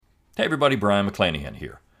Hey everybody, Brian McClanahan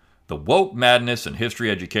here. The woke madness in history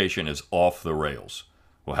education is off the rails.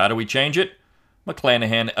 Well, how do we change it?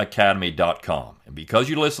 McClanahanacademy.com. And because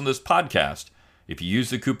you listen to this podcast, if you use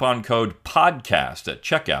the coupon code PODCAST at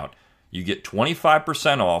checkout, you get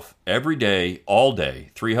 25% off every day, all day,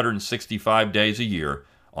 365 days a year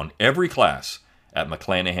on every class at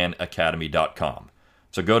McClanahanacademy.com.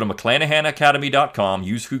 So go to McClanahanacademy.com,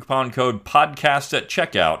 use coupon code PODCAST at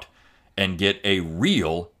checkout, and get a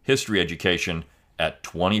real history education at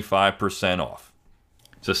 25% off.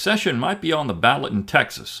 Secession might be on the ballot in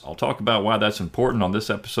Texas. I'll talk about why that's important on this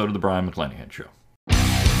episode of The Brian McClanahan Show.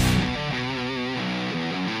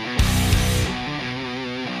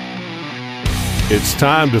 It's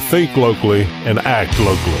time to think locally and act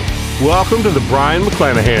locally. Welcome to The Brian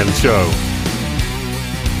McClanahan Show.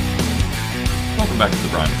 Welcome back to The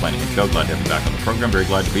Brian McClanahan Show. Glad to have you back on the program. Very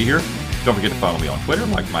glad to be here. Don't forget to follow me on Twitter,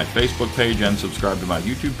 like my Facebook page, and subscribe to my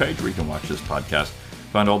YouTube page where you can watch this podcast.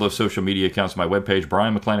 Find all those social media accounts on my webpage,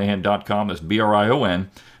 BrianMcClanahan.com. That's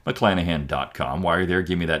B-R-I-O-N, McClanahan.com. While you're there,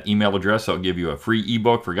 give me that email address. I'll give you a free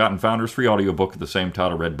ebook, Forgotten Founders, free audiobook of the same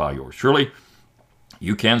title, read by yours truly.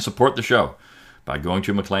 You can support the show by going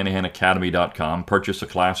to McClanahanacademy.com. Purchase a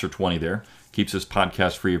class or 20 there. Keeps this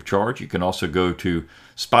podcast free of charge. You can also go to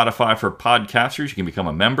Spotify for podcasters. You can become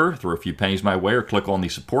a member, throw a few pennies my way, or click on the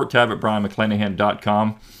support tab at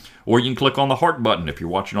BrianMcClanahan.com. Or you can click on the heart button if you're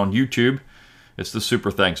watching on YouTube. It's the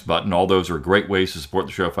super thanks button. All those are great ways to support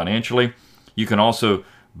the show financially. You can also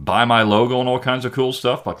buy my logo and all kinds of cool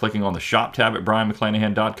stuff by clicking on the shop tab at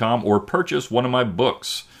BrianMcClanahan.com or purchase one of my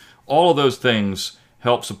books. All of those things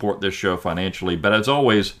help support this show financially. But as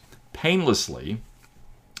always, painlessly,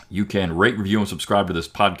 you can rate, review, and subscribe to this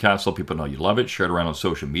podcast. Let people know you love it. Share it around on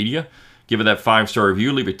social media. Give it that 5-star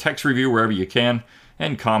review. Leave a text review wherever you can.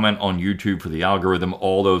 And comment on YouTube for the algorithm.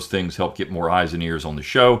 All those things help get more eyes and ears on the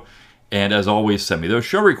show. And as always, send me those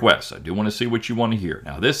show requests. I do want to see what you want to hear.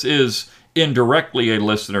 Now, this is indirectly a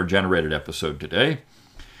listener-generated episode today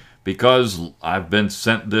because I've been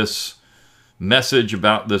sent this message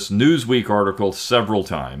about this Newsweek article several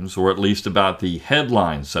times, or at least about the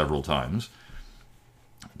headline several times.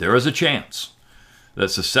 There is a chance that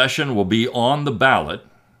secession will be on the ballot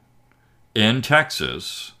in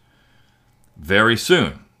Texas very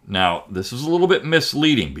soon. Now, this is a little bit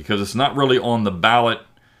misleading because it's not really on the ballot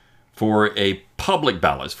for a public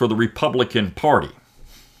ballot. It's for the Republican Party.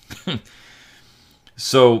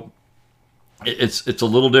 So it's a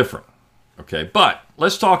little different. Okay, but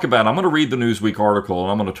let's talk about, I'm going to read the Newsweek article and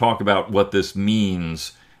I'm going to talk about what this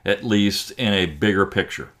means, at least in a bigger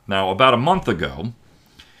picture. Now, about a month ago,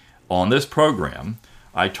 on this program,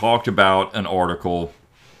 I talked about an article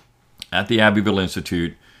at the Abbeville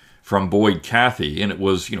Institute from Boyd Cathy, and it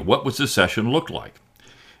was, what would secession look like?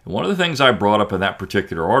 And one of the things I brought up in that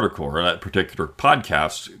particular article, or that particular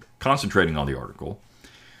podcast, concentrating on the article,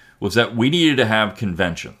 was that we needed to have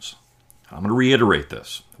conventions. I'm going to reiterate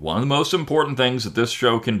this. One of the most important things that this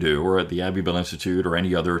show can do, or at the Abbeville Institute, or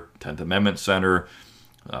any other 10th Amendment Center,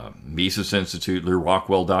 Mises Institute,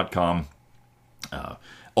 LewRockwell.com,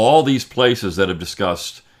 all these places that have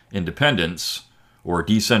discussed independence or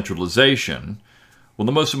decentralization, well,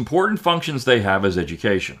 the most important functions they have is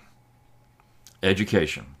education.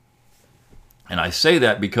 Education. And I say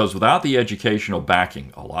that because without the educational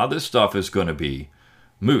backing, a lot of this stuff is going to be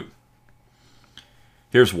moot.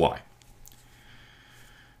 Here's why.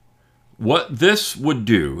 What this would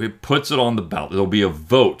do, it puts it on the ballot. There'll be a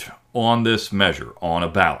vote on this measure on a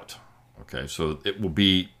ballot. Okay, so it will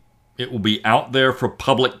be out there for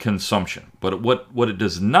public consumption. But what it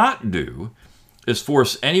does not do is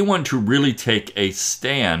force anyone to really take a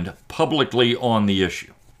stand publicly on the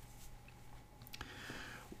issue.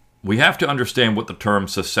 We have to understand what the term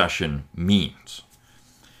secession means.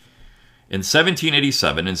 In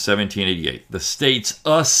 1787 and 1788, the states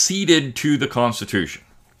acceded to the Constitution.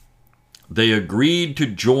 They agreed to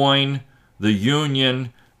join the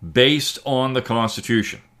Union based on the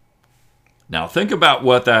Constitution. Now, think about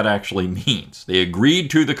what that actually means. They agreed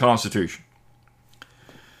to the Constitution.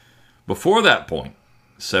 Before that point,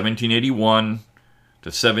 1781 to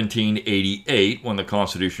 1788, when the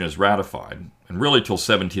Constitution is ratified, and really till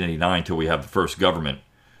 1789, till we have the first government,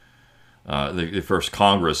 the first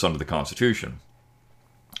Congress under the Constitution,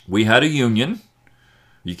 we had a union.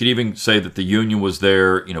 You could even say that the union was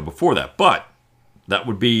there, before that, but that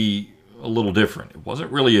would be a little different. It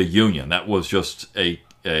wasn't really a union. That was just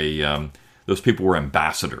those people were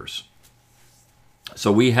ambassadors.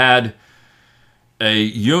 So we had a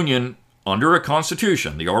union under a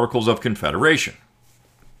constitution, the Articles of Confederation.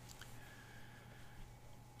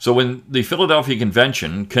 So when the Philadelphia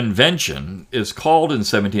convention is called in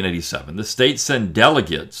 1787, the states send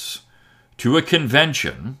delegates to a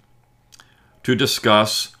convention to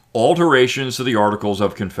discuss alterations to the Articles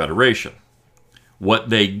of Confederation. What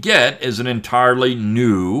they get is an entirely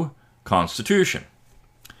new constitution.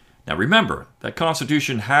 Now remember, that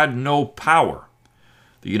constitution had no power.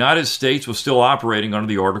 The United States was still operating under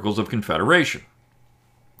the Articles of Confederation.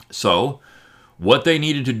 So what they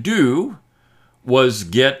needed to do was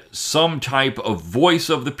get some type of voice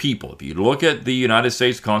of the people. If you look at the United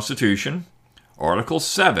States Constitution, Article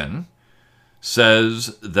 7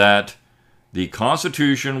 says that the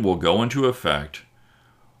Constitution will go into effect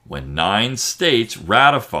when 9 states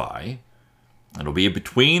ratify. It'll be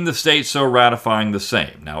between the states so ratifying the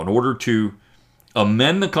same. Now, in order to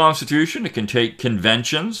amend the Constitution, it can take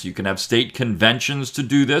conventions. You can have state conventions to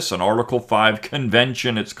do this. An Article 5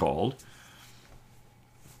 convention, it's called.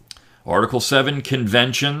 Article 7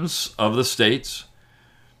 conventions of the states,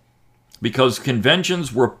 because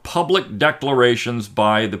conventions were public declarations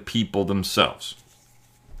by the people themselves.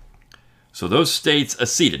 So those states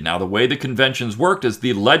acceded. Now, the way the conventions worked is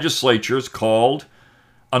the legislatures called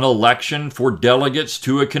an election for delegates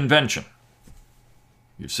to a convention.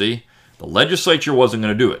 You see, the legislature wasn't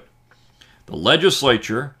going to do it. The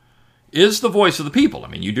legislature is the voice of the people. I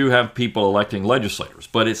mean, you do have people electing legislators,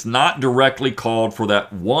 but it's not directly called for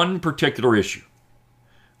that one particular issue.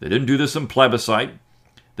 They didn't do this in plebiscite.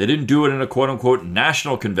 They didn't do it in a quote-unquote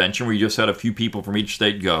national convention where you just had a few people from each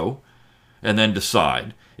state go and then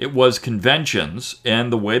decide. It was conventions,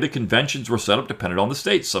 and the way the conventions were set up depended on the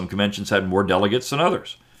states. Some conventions had more delegates than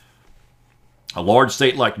others. A large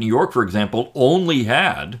state like New York, for example, only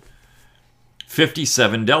had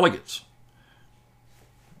 57 delegates.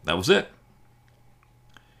 That was it.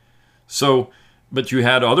 So, but you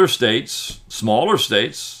had other states, smaller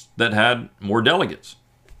states, that had more delegates.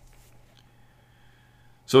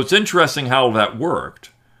 So it's interesting how that worked.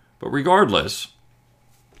 But regardless,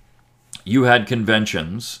 you had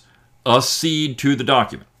conventions accede to the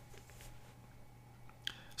document.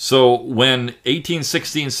 So when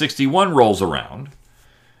 1860-61 rolls around,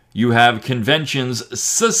 you have conventions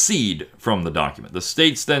secede from the document. The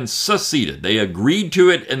states then seceded. They agreed to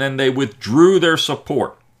it, and then they withdrew their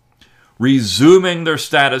support, resuming their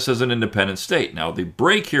status as an independent state. Now, the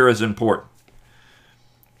break here is important.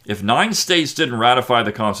 If 9 states didn't ratify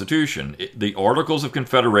the Constitution, the Articles of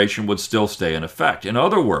Confederation would still stay in effect. In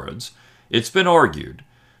other words, it's been argued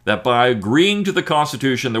that by agreeing to the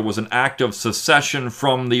Constitution, there was an act of secession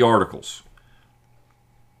from the Articles.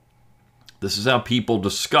 This is how people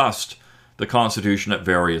discussed the Constitution at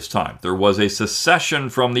various times. There was a secession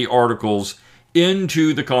from the Articles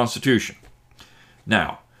into the Constitution.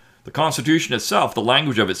 Now, the Constitution itself, the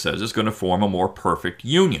language of it says it's going to form a more perfect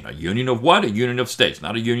union. A union of what? A union of states.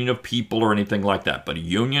 Not a union of people or anything like that, but a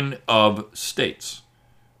union of states.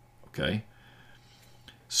 Okay?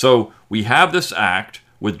 So we have this act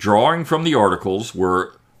withdrawing from the Articles.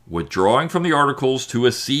 We're withdrawing from the Articles to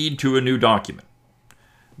accede to a new document.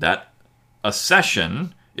 That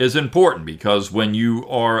accession is important because when you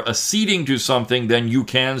are acceding to something, then you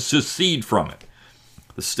can secede from it.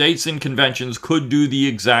 The states and conventions could do the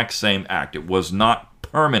exact same act. It was not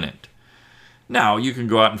permanent. Now, you can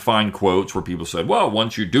go out and find quotes where people said, well,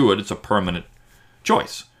 once you do it, it's a permanent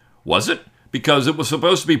choice. Was it? Because it was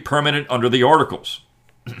supposed to be permanent under the Articles.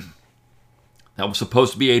 That was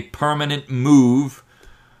supposed to be a permanent move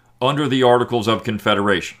under the Articles of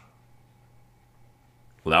Confederation.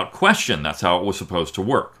 Without question, that's how it was supposed to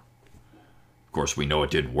work. Of course, we know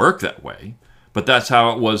it didn't work that way, but that's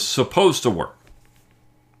how it was supposed to work.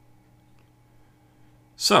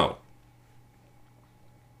 So,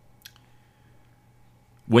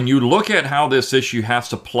 when you look at how this issue has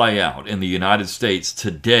to play out in the United States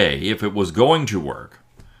today, if it was going to work,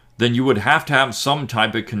 then you would have to have some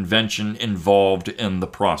type of convention involved in the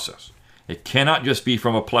process. It cannot just be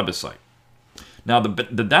from a plebiscite. Now,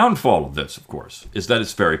 the downfall of this, of course, is that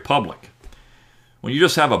it's very public. When you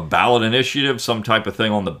just have a ballot initiative, some type of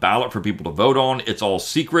thing on the ballot for people to vote on, it's all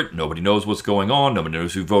secret. Nobody knows what's going on. Nobody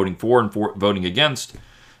knows who's voting for and voting against.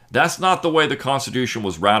 That's not the way the Constitution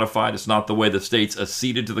was ratified. It's not the way the states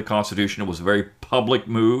acceded to the Constitution. It was a very public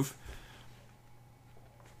move.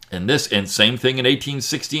 And same thing in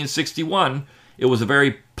 1860 and 61, it was a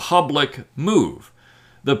very public move.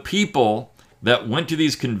 The people that went to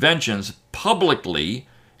these conventions publicly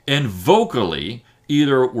and vocally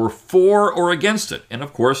either were for or against it. And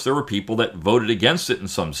of course, there were people that voted against it in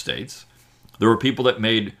some states. There were people that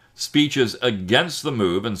made speeches against the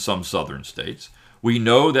move in some southern states. We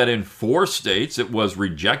know that in 4 states it was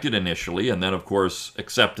rejected initially and then, of course,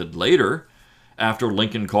 accepted later after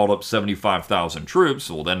Lincoln called up 75,000 troops,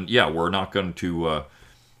 well then, yeah, we're not going to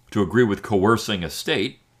agree with coercing a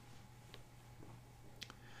state.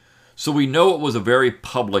 So we know it was a very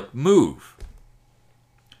public move.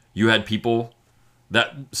 You had people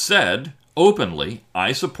that said openly,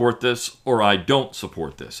 I support this or I don't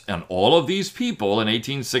support this. And all of these people in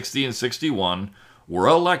 1860 and 61 were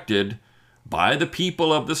elected by the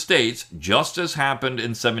people of the states, just as happened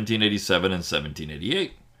in 1787 and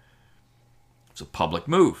 1788. It's a public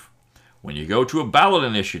move. When you go to a ballot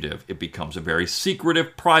initiative, it becomes a very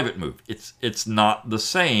secretive private move. It's not the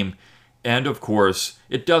same. And of course,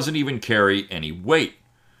 it doesn't even carry any weight.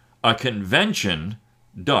 A convention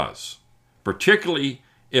does, particularly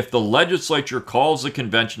if the legislature calls the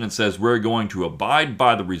convention and says we're going to abide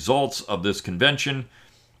by the results of this convention.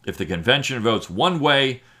 If the convention votes one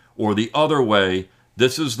way or the other way,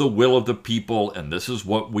 this is the will of the people and this is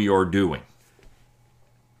what we are doing.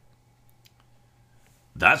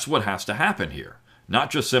 That's what has to happen here.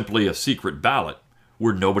 Not just simply a secret ballot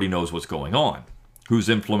where nobody knows what's going on. Who's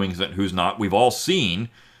influencing it, who's not. We've all seen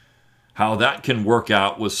how that can work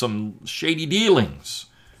out with some shady dealings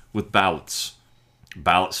with ballots.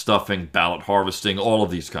 Ballot stuffing, ballot harvesting, all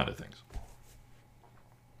of these kind of things.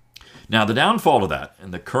 Now, the downfall of that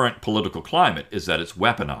in the current political climate is that it's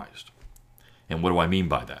weaponized. And what do I mean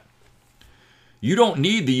by that? You don't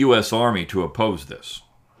need the U.S. Army to oppose this.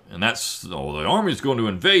 And that's, oh, the Army is going to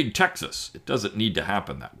invade Texas. It doesn't need to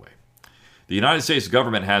happen that way. The United States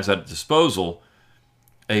government has at its disposal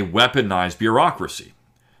a weaponized bureaucracy.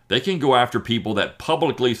 They can go after people that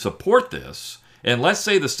publicly support this. And let's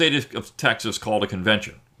say the state of Texas called a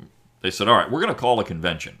convention. They said, all right, we're going to call a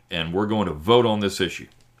convention and we're going to vote on this issue.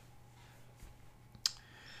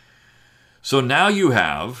 So now you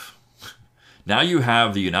have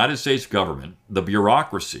the United States government, the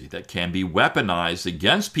bureaucracy that can be weaponized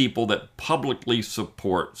against people that publicly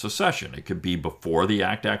support secession. It could be before the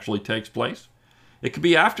act actually takes place. It could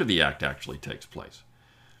be after the act actually takes place.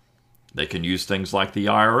 They can use things like the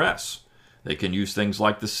IRS. They can use things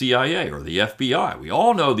like the CIA or the FBI. We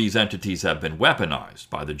all know these entities have been weaponized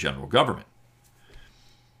by the general government.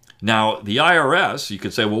 Now, the IRS, you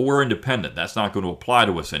could say, well, we're independent. That's not going to apply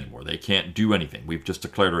to us anymore. They can't do anything. We've just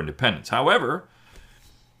declared our independence. However,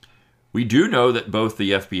 we do know that both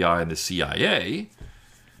the FBI and the CIA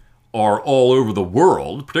are all over the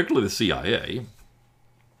world, particularly the CIA,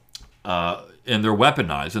 and they're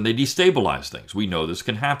weaponized and they destabilize things. We know this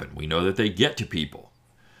can happen. We know that they get to people.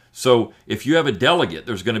 So if you have a delegate,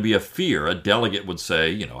 there's going to be a fear. A delegate would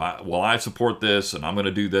say, I support this and I'm going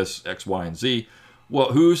to do this X, Y, and Z.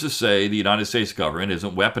 Well, who's to say the United States government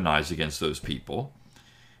isn't weaponized against those people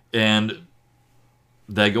and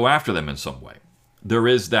they go after them in some way? There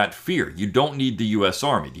is that fear. You don't need the U.S.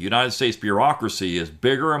 Army. The United States bureaucracy is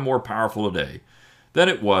bigger and more powerful today than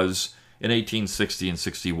it was in 1860 and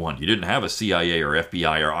 61. You didn't have a CIA or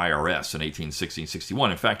FBI or IRS in 1860 and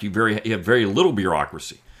 61. In fact, you have very little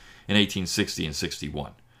bureaucracy in 1860 and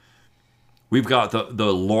 61. We've got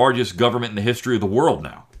the largest government in the history of the world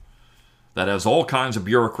now that has all kinds of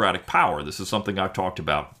bureaucratic power. This is something I've talked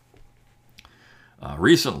about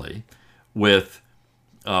recently with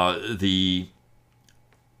the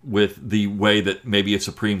way that maybe a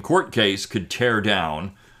Supreme Court case could tear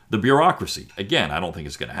down the bureaucracy. Again, I don't think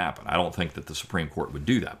it's going to happen. I don't think that the Supreme Court would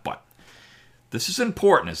do that. But this is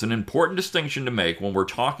important. It's an important distinction to make when we're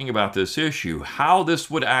talking about this issue, how this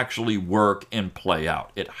would actually work and play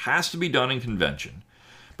out. It has to be done in convention,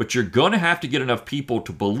 but you're going to have to get enough people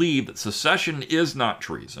to believe that secession is not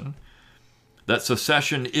treason, that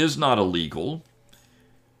secession is not illegal,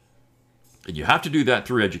 and you have to do that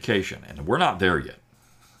through education, and we're not there yet.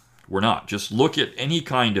 We're not. Just look at any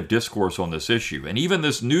kind of discourse on this issue, and even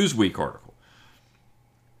this Newsweek article.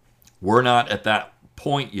 We're not at that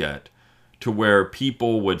point yet to where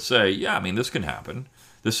people would say, yeah, this can happen.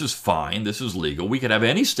 This is fine. This is legal. We could have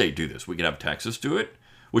any state do this. We could have Texas do it,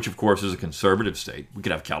 which of course is a conservative state. We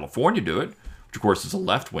could have California do it, which of course is a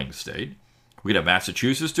left-wing state. We could have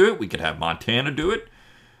Massachusetts do it. We could have Montana do it.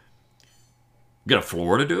 We could have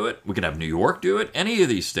Florida do it. We could have New York do it. Any of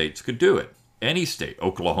these states could do it. Any state.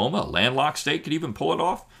 Oklahoma, a landlocked state, could even pull it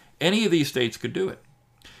off. Any of these states could do it.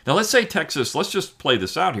 Now, let's say Texas, let's just play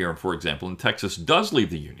this out here, for example, and Texas does leave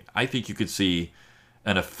the Union. I think you could see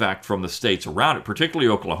an effect from the states around it,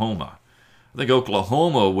 particularly Oklahoma. I think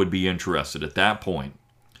Oklahoma would be interested at that point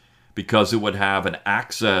because it would have an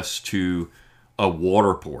access to a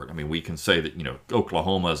water port. We can say that,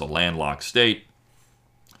 Oklahoma is a landlocked state.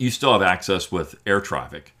 You still have access with air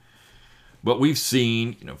traffic. But we've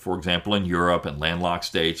seen, for example, in Europe and landlocked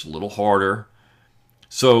states, a little harder.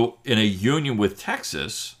 So in a union with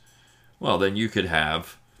Texas, well, then you could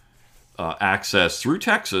have access through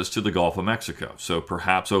Texas to the Gulf of Mexico. So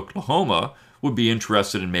perhaps Oklahoma would be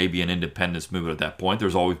interested in maybe an independence movement at that point.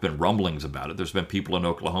 There's always been rumblings about it. There's been people in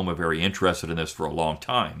Oklahoma very interested in this for a long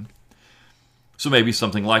time. So maybe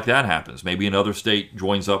something like that happens. Maybe another state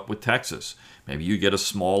joins up with Texas. Maybe you get a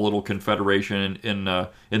small little confederation in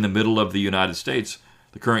the middle of the United States,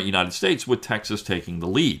 the current United States, with Texas taking the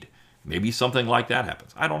lead. Maybe something like that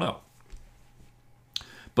happens. I don't know.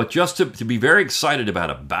 But just to be very excited about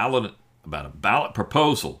a ballot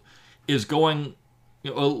proposal is going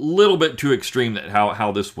a little bit too extreme. That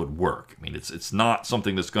how this would work. I mean, it's not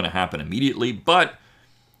something that's going to happen immediately, but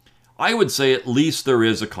I would say at least there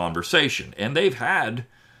is a conversation, and they've had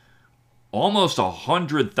almost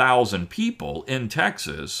 100,000 people in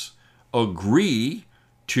Texas agree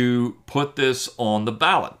to put this on the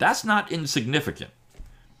ballot. That's not insignificant.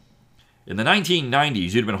 In the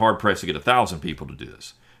 1990s, you'd have been hard-pressed to get 1,000 people to do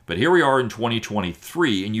this. But here we are in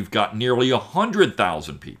 2023, and you've got nearly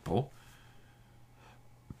 100,000 people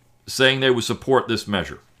saying they would support this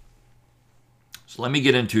measure. So let me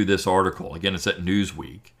get into this article. Again, it's at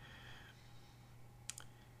Newsweek.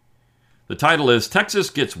 The title is, Texas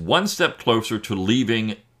Gets One Step Closer to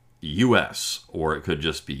Leaving U.S., or it could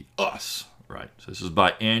just be us, right? So this is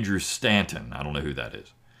by Andrew Stanton. I don't know who that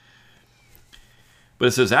is. But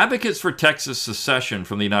it says, advocates for Texas secession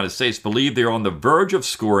from the United States believe they're on the verge of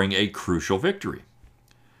scoring a crucial victory.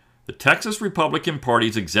 The Texas Republican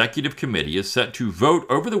Party's executive committee is set to vote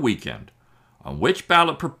over the weekend on which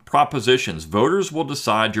ballot propositions voters will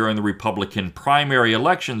decide during the Republican primary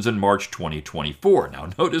elections in March 2024. Now,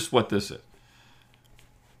 notice what this is.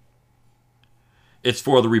 It's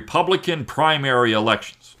for the Republican primary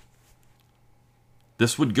elections.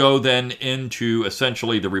 This would go then into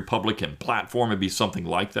essentially the Republican platform. It'd be something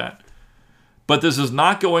like that. But this is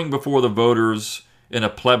not going before the voters in a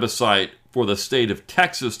plebiscite for the state of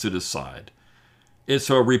Texas to decide.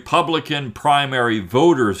 It's a Republican primary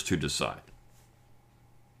voters to decide.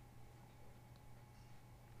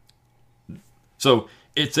 So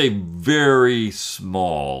it's a very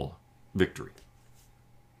small victory.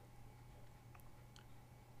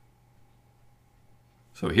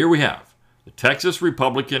 So here we have the Texas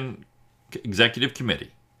Republican Executive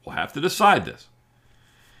Committee will have to decide this.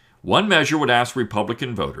 One measure would ask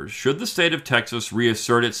Republican voters, should the state of Texas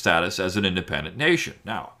reassert its status as an independent nation?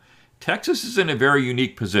 Now, Texas is in a very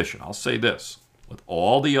unique position, I'll say this, with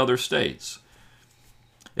all the other states,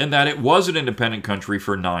 in that it was an independent country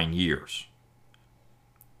for 9 years.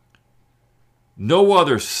 No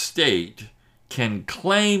other state can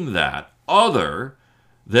claim that other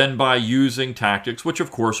than by using tactics, which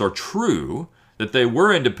of course are true, that they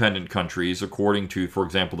were independent countries according to, for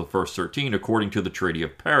example, the First 13, according to the Treaty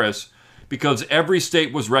of Paris, because every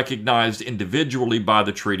state was recognized individually by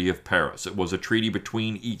the Treaty of Paris. It was a treaty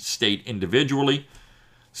between each state individually,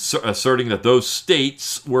 asserting that those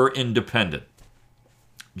states were independent.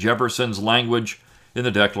 Jefferson's language in the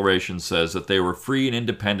Declaration says that they were free and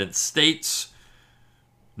independent states,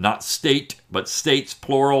 not state, but states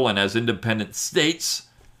plural, and as independent states,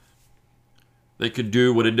 they could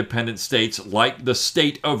do what independent states like the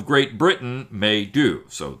state of Great Britain may do.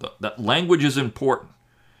 So that language is important.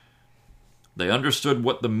 They understood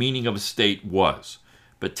what the meaning of a state was.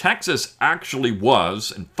 But Texas actually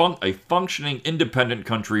was a functioning independent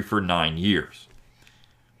country for 9 years.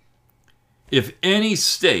 If any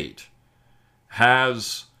state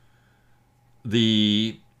has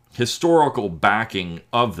the historical backing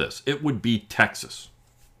of this, it would be Texas.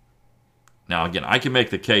 Now, again, I can make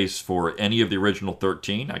the case for any of the original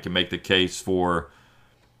 13. I can make the case for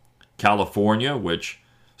California, which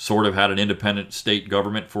sort of had an independent state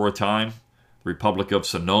government for a time, the Republic of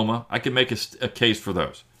Sonoma. I can make a case for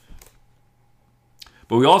those.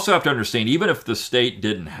 But we also have to understand, even if the state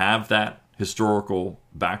didn't have that historical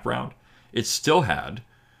background, it still had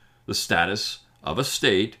the status of a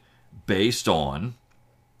state based on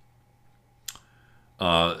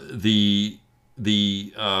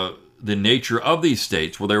the nature of these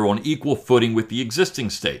states, where they were on equal footing with the existing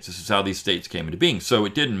states. This is how these states came into being. So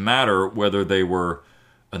it didn't matter whether they were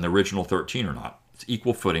an original 13 or not. It's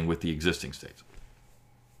equal footing with the existing states.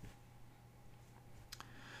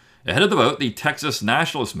 Ahead of the vote, the Texas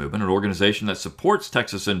Nationalist Movement, an organization that supports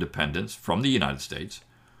Texas independence from the United States,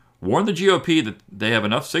 warned the GOP that they have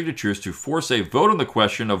enough signatures to force a vote on the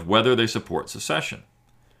question of whether they support secession.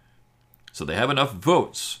 So they have enough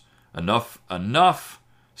votes, enough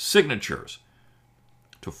signatures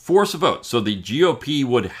to force a vote. So the GOP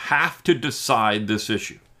would have to decide this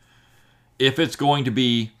issue if it's going to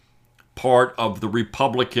be part of the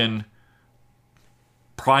Republican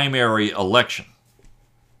primary election.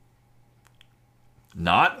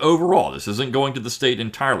 Not overall. This isn't going to the state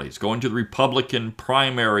entirely. It's going to the Republican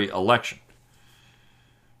primary election.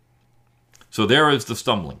 So there is the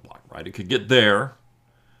stumbling block, right? It could get there,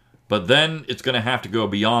 but then it's going to have to go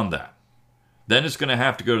beyond that. Then it's going to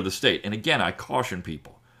have to go to the state. And again, I caution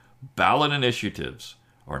people, ballot initiatives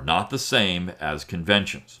are not the same as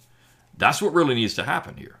conventions. That's what really needs to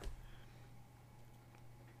happen here.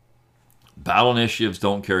 Ballot initiatives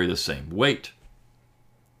don't carry the same weight.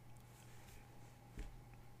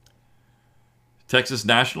 Texas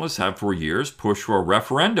nationalists have for years pushed for a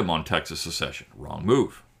referendum on Texas secession. Wrong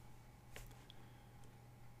move.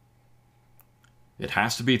 It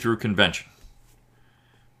has to be through convention.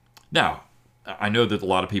 Now, I know that a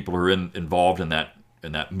lot of people who are involved in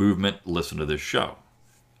that movement listen to this show.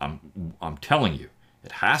 I'm telling you,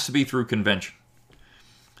 it has to be through convention.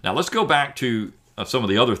 Now, let's go back to some of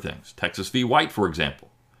the other things. Texas v. White, for example.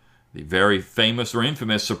 The very famous or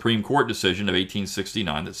infamous Supreme Court decision of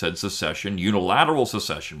 1869 that said secession, unilateral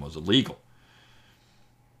secession, was illegal.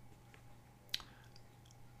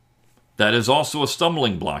 That is also a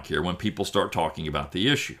stumbling block here when people start talking about the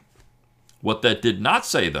issue. What that did not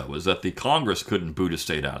say, though, is that the Congress couldn't boot a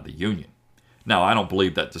state out of the Union. Now, I don't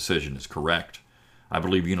believe that decision is correct. I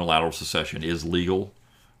believe unilateral secession is legal,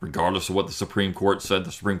 regardless of what the Supreme Court said.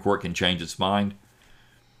 The Supreme Court can change its mind.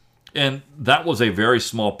 And that was a very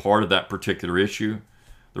small part of that particular issue.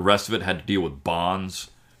 The rest of it had to deal with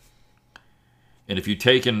bonds. And if you've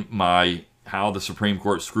taken my How the Supreme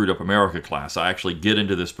Court Screwed Up America class, I actually get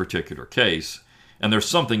into this particular case. And there's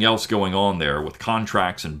something else going on there with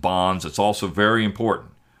contracts and bonds. It's also very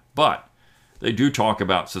important. But they do talk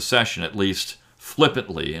about secession, at least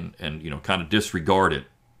flippantly, and kind of disregard it.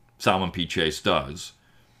 Salmon P. Chase does.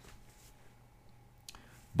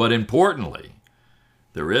 But importantly,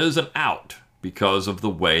 there is an out because of the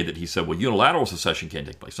way that he said, well, unilateral secession can't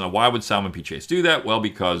take place. Now, why would Salmon P. Chase do that? Well,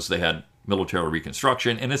 because they had military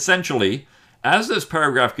reconstruction. And essentially, as this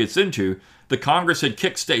paragraph gets into, the Congress had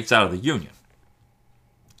kicked states out of the Union.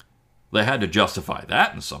 They had to justify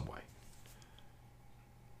that in some way.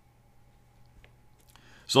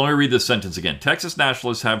 So let me read this sentence again. Texas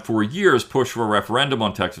nationalists have for years pushed for a referendum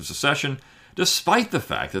on Texas secession, despite the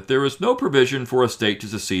fact that there is no provision for a state to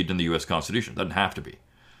secede in the U.S. Constitution. It doesn't have to be.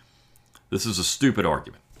 This is a stupid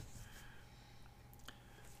argument.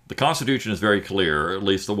 The Constitution is very clear, at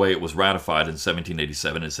least the way it was ratified in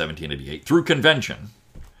 1787 and 1788, through convention.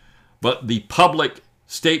 But the public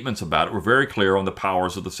statements about it were very clear on the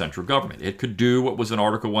powers of the central government. It could do what was in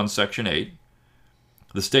Article 1, Section 8.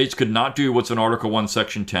 The states could not do what's in Article 1,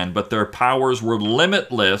 Section 10, but their powers were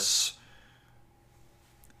limitless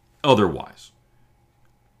otherwise.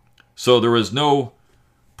 So there is no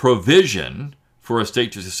provision for a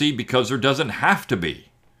state to secede because there doesn't have to be.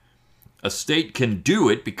 A state can do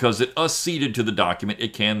it because it acceded to the document.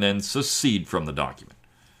 It can then secede from the document.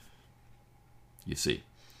 You see,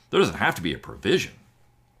 there doesn't have to be a provision.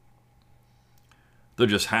 There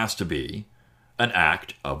just has to be an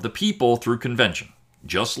act of the people through convention.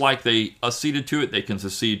 Just like they acceded to it, they can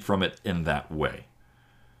secede from it in that way.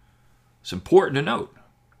 It's important to note.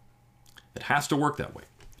 It has to work that way.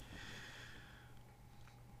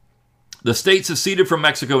 The state seceded from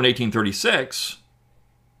Mexico in 1836.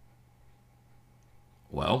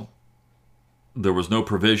 Well, there was no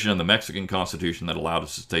provision in the Mexican Constitution that allowed a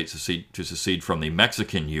state to secede from the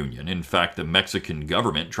Mexican Union. In fact, the Mexican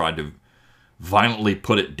government tried to violently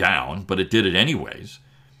put it down, but it did it anyways.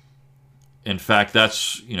 In fact,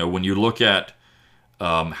 that's, when you look at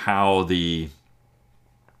how this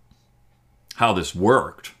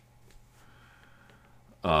worked,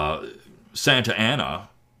 Santa Anna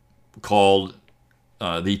called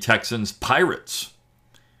the Texans pirates,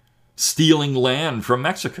 stealing land from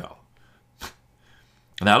Mexico.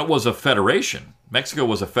 Now, it was a federation. Mexico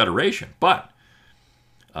was a federation, but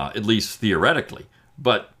at least theoretically.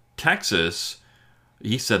 But Texas,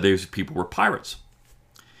 he said those people were pirates,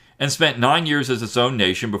 and spent 9 years as its own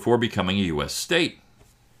nation before becoming a U.S. state.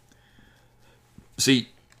 See,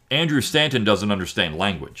 Andrew Stanton doesn't understand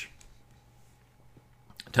language.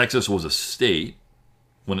 Texas was a state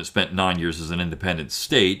when it spent 9 years as an independent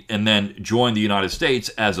state, and then joined the United States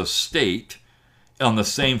as a state on the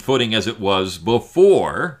same footing as it was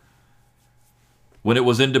before when it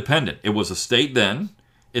was independent. It was a state then.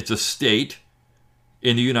 It's a state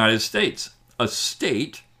in the United States. A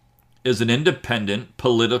state is an independent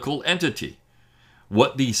political entity.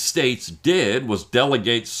 What these states did was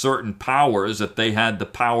delegate certain powers that they had the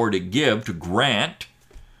power to give, to grant,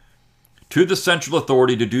 to the central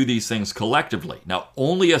authority to do these things collectively. Now,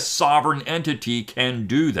 only a sovereign entity can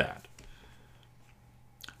do that.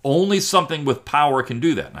 Only something with power can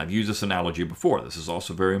do that. And I've used this analogy before. This is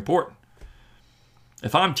also very important.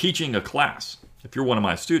 If I'm teaching a class, if you're one of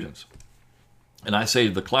my students, and I say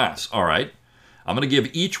to the class, all right, I'm going to give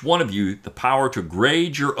each one of you the power to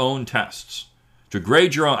grade your own tests. To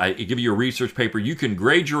grade your own, I give you a research paper, you can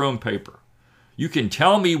grade your own paper. You can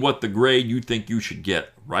tell me what the grade you think you should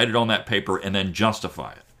get, write it on that paper, and then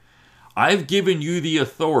justify it. I've given you the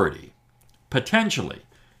authority, potentially,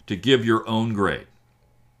 to give your own grade.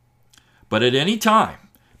 But at any time,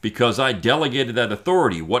 because I delegated that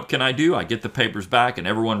authority, what can I do? I get the papers back and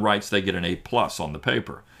everyone writes they get an A+ on the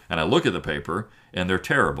paper. And I look at the paper and they're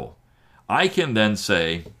terrible. I can then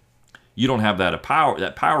say, you don't have that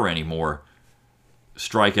power anymore.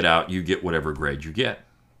 Strike it out. You get whatever grade you get.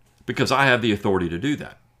 Because I have the authority to do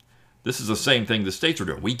that. This is the same thing the states are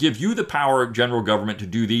doing. We give you the power, general government, to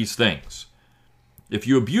do these things. If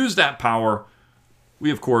you abuse that power, we,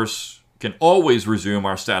 of course, can always resume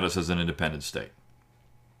our status as an independent state.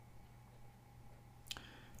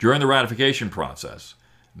 During the ratification process,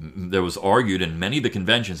 there was argued in many of the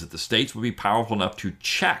conventions that the states would be powerful enough to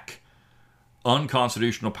check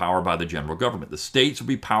unconstitutional power by the general government. The states would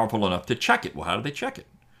be powerful enough to check it. Well, how do they check it?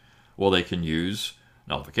 Well, they can use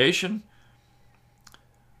nullification.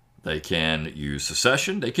 They can use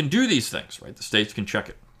secession. They can do these things, right? The states can check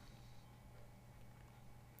it.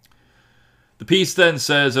 The piece then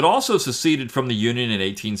says it also seceded from the Union in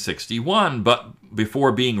 1861, but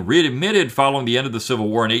before being readmitted following the end of the Civil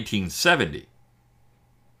War in 1870.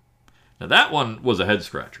 Now that one was a head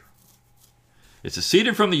scratcher. It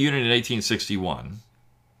seceded from the Union in 1861,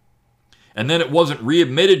 and then it wasn't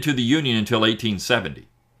readmitted to the Union until 1870.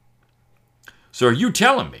 So are you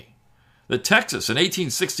telling me that Texas in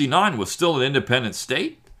 1869 was still an independent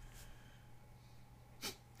state?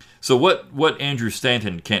 So what Andrew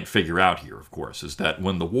Stanton can't figure out here, of course, is that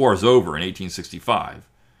when the war is over in 1865,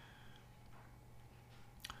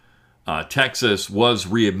 Texas was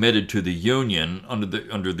readmitted to the Union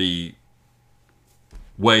under the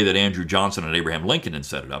way that Andrew Johnson and Abraham Lincoln had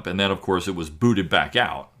set it up, and then, of course, it was booted back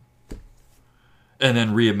out and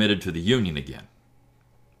then readmitted to the Union again.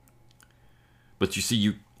 But you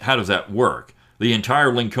see, how does that work? The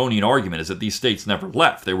entire Lincolnian argument is that these states never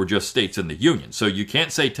left. They were just states in the Union. So you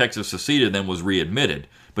can't say Texas seceded and then was readmitted,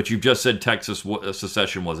 but you've just said Texas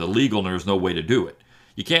secession was illegal and there's no way to do it.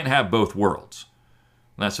 You can't have both worlds.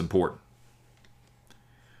 And that's important.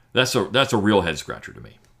 That's a real head scratcher to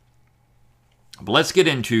me. But let's get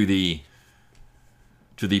into the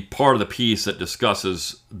part of the piece that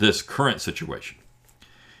discusses this current situation.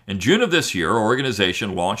 In June of this year, our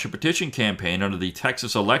organization launched a petition campaign under the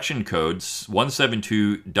Texas Election Code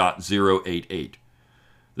 172.088.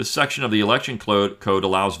 This section of the election code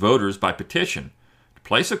allows voters by petition to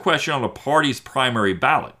place a question on a party's primary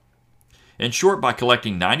ballot. In short, by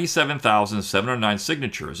collecting 97,709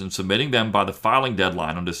 signatures and submitting them by the filing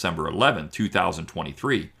deadline on December 11,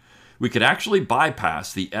 2023, we could actually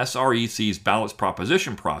bypass the SREC's ballots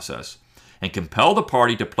proposition process and compel the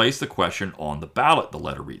party to place the question on the ballot, the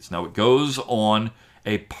letter reads. Now, it goes on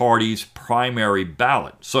a party's primary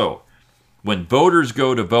ballot. So, when voters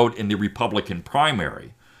go to vote in the Republican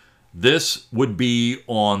primary, this would be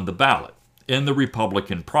on the ballot in the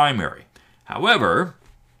Republican primary. However,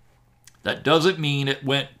 that doesn't mean it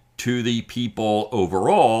went to the people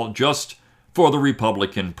overall, just for the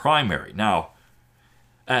Republican primary. Now,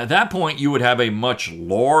 at that point, you would have a much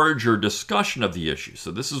larger discussion of the issue.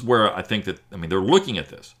 So this is where I think they're looking at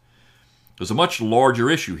this. There's a much larger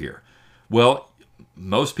issue here. Well,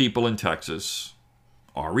 most people in Texas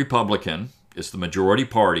are Republican. It's the majority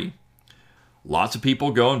party. Lots of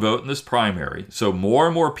people go and vote in this primary. So more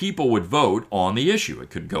and more people would vote on the issue.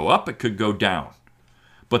 It could go up, it could go down.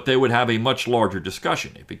 But they would have a much larger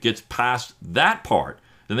discussion. If it gets past that part,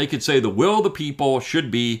 then they could say the will of the people should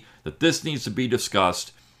be that this needs to be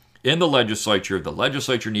discussed in the legislature. The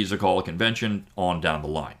legislature needs to call a convention on down the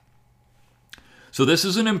line. So this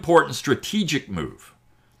is an important strategic move.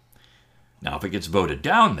 Now, if it gets voted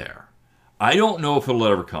down there, I don't know if it'll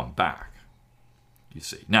ever come back. You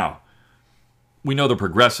see. Now, we know the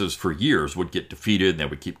progressives for years would get defeated and they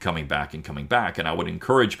would keep coming back, and I would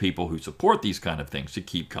encourage people who support these kind of things to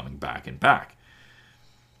keep coming back and back.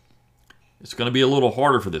 It's going to be a little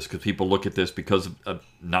harder for this because people look at this because of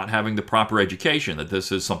not having the proper education, that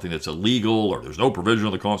this is something that's illegal or there's no provision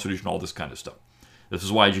of the Constitution, all this kind of stuff. This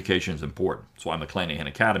is why education is important. That's why McClanahan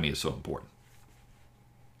Academy is so important.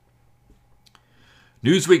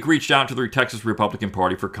 Newsweek reached out to the Texas Republican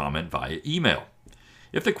Party for comment via email.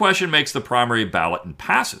 If the question makes the primary ballot and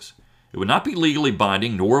passes, it would not be legally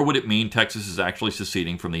binding, nor would it mean Texas is actually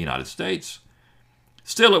seceding from the United States.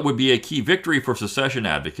 Still, it would be a key victory for secession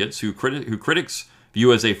advocates who critics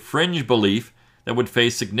view as a fringe belief that would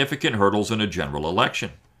face significant hurdles in a general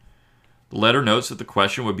election. The letter notes that the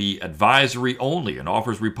question would be advisory only and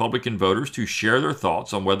offers Republican voters to share their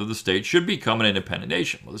thoughts on whether the state should become an independent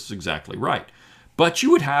nation. Well, this is exactly right. But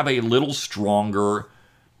you would have a little stronger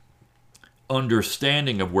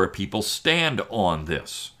understanding of where people stand on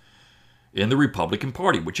this in the Republican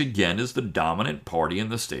Party, which again is the dominant party in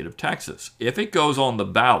the state of Texas. If it goes on the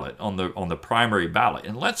ballot, on the primary ballot,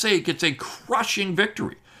 and let's say it gets a crushing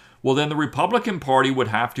victory, well, then the Republican Party would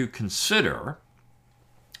have to consider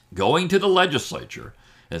going to the legislature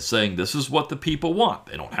and saying this is what the people want.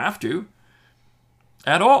 They don't have to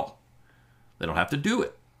at all. They don't have to do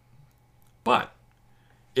it. But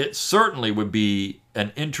it certainly would be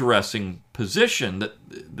an interesting position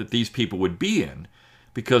that these people would be in,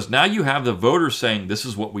 because now you have the voters saying this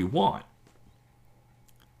is what we want.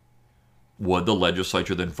 Would the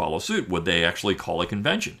legislature then follow suit? Would they actually call a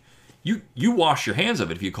convention? You wash your hands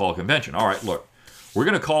of it if you call a convention. All right, look, we're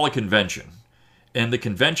going to call a convention, and the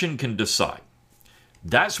convention can decide.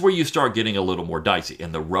 That's where you start getting a little more dicey,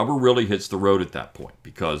 and the rubber really hits the road at that point,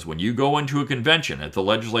 because when you go into a convention, if the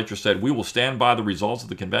legislature said, we will stand by the results of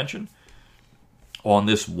the convention on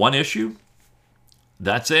this one issue,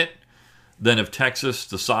 that's it. Then if Texas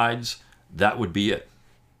decides, that would be it.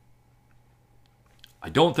 I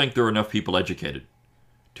don't think there are enough people educated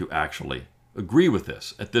to actually agree with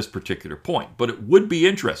this at this particular point, but it would be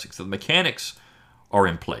interesting. So the mechanics are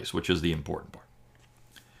in place, which is the important part.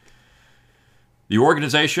 The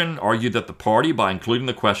organization argued that the party, by including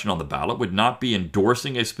the question on the ballot, would not be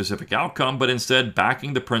endorsing a specific outcome, but instead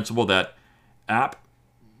backing the principle that app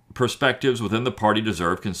perspectives within the party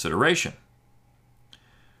deserve consideration.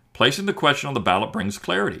 Placing the question on the ballot brings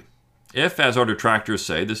clarity. If, as our detractors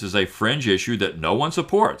say, this is a fringe issue that no one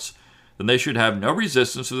supports, then they should have no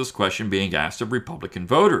resistance to this question being asked of Republican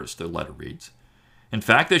voters, the letter reads. In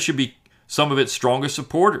fact, they should be some of its strongest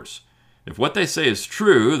supporters. If what they say is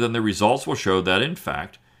true, then the results will show that, in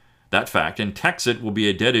fact, and Texit will be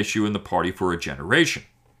a dead issue in the party for a generation.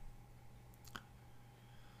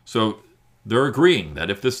 So they're agreeing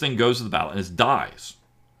that if this thing goes to the ballot and it dies,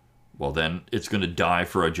 well, then it's going to die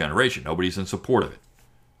for a generation. Nobody's in support of it.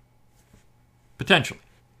 Potentially.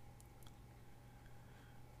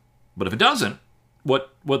 But if it doesn't,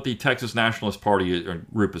 what the Texas Nationalist Party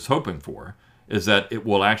group is hoping for is that it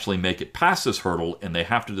will actually make it past this hurdle, and they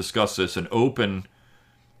have to discuss this in an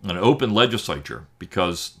open legislature,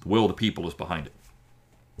 because the will of the people is behind it.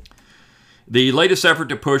 The latest effort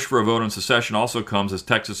to push for a vote on secession also comes as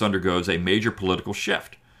Texas undergoes a major political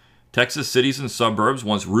shift. Texas cities and suburbs,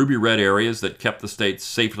 once ruby red areas that kept the state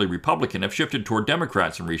safely Republican, have shifted toward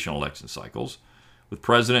Democrats in recent election cycles, with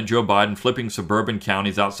President Joe Biden flipping suburban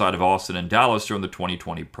counties outside of Austin and Dallas during the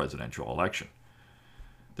 2020 presidential election.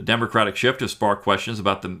 The Democratic shift has sparked questions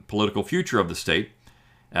about the political future of the state,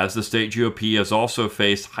 as the state GOP has also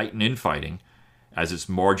faced heightened infighting as its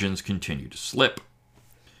margins continue to slip.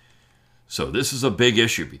 So this is a big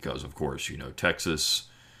issue because, of course, Texas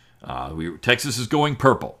is going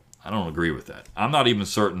purple. I don't agree with that. I'm not even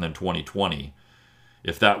certain in 2020,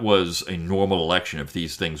 if that was a normal election, if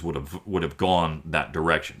these things would have gone that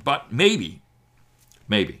direction. But maybe.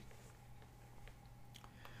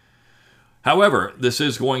 However, this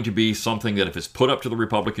is going to be something that, if it's put up to the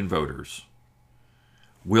Republican voters,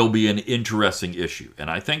 will be an interesting issue. And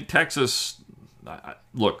I think Texas,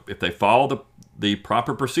 look, if they follow the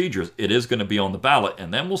proper procedures, it is going to be on the ballot,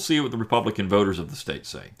 and then we'll see what the Republican voters of the state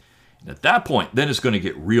say. And at that point, then it's going to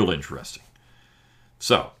get real interesting.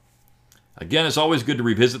 So, again, it's always good to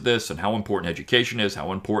revisit this and how important education is,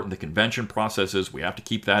 how important the convention process is. We have to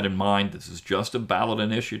keep that in mind. This is just a ballot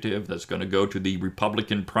initiative that's going to go to the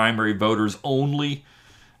Republican primary voters only,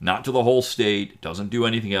 not to the whole state. It doesn't do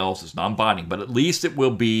anything else. It's non-binding. But at least it will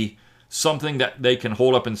be something that they can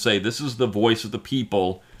hold up and say, this is the voice of the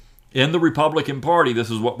people in the Republican Party. This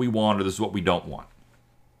is what we want, or this is what we don't want.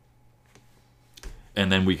 And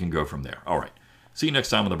then we can go from there. All right. See you next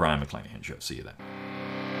time on the Brian McClanahan Show. See you then.